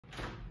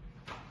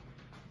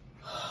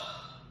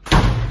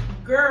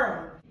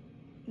girl,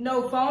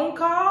 no phone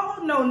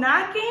call, no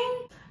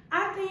knocking.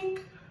 I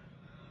think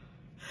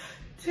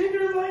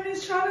Tenderloin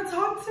is trying to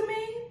talk to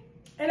me.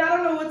 And I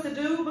don't know what to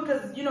do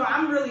because, you know,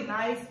 I'm really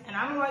nice and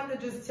I don't like to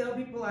just tell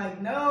people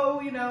like,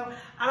 no, you know,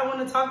 I don't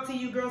want to talk to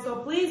you, girl. So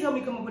please help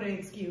me come up with an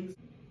excuse.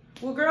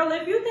 Well, girl,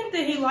 if you think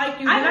that he liked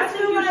you, then I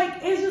feel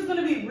like it's just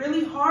going to be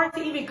really hard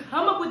to even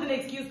come up with an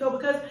excuse though,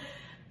 because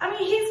I mean,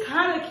 he's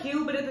kind of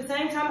cute, but at the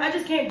same time, I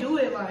just can't do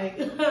it. Like,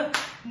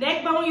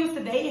 Neckbone used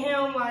to date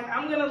him. Like,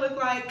 I'm going to look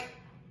like,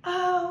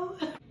 oh.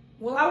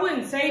 Well, I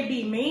wouldn't say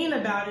be mean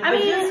about it. I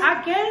mean,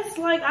 I guess,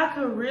 like, I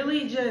could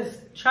really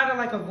just try to,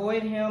 like,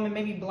 avoid him and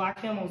maybe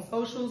block him on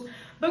socials.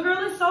 But, girl,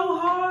 it's so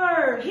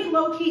hard. He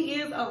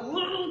low-key is a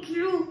little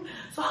cute,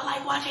 so I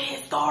like watching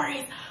his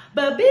stories.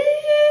 But,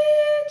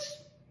 bitch,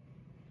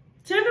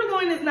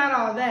 Tenderloin is not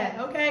all that,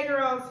 okay,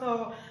 girl?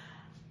 So,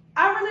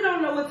 I really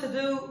don't know what to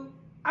do.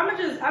 I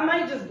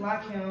might just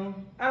block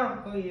him. I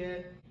don't know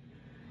yet.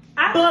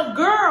 But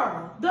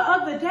girl, the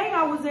other day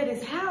I was at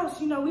his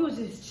house, you know, we was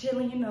just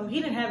chilling, you know,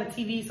 he didn't have a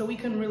TV, so we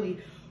couldn't really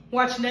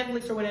watch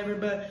Netflix or whatever,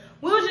 but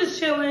we was just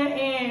chilling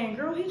and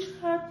girl, he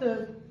tried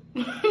to,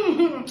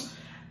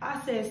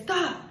 I said,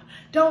 stop,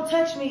 don't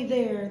touch me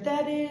there.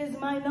 That is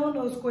my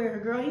no-no square,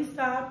 girl. He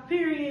stopped,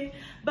 period.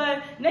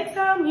 But next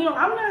time, you know,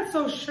 I'm not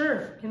so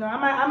sure, you know,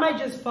 I might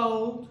just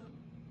fold.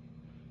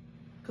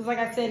 Cause like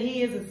I said,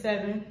 he is a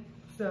 7,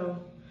 so,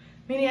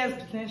 I mean, he has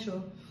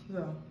potential,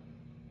 so.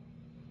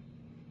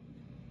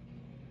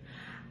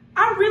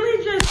 I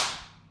really just,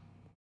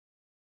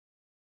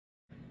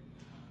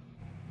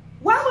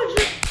 why would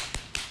you,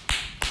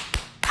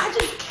 I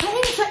just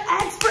came to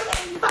ask for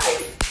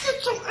advice.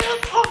 Get your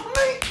ass off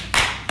me.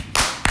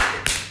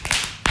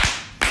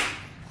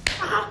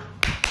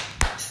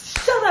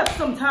 Shut up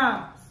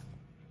sometimes.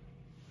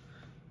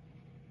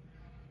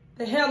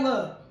 The hell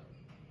up.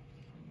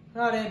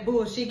 All that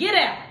bullshit, get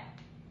out.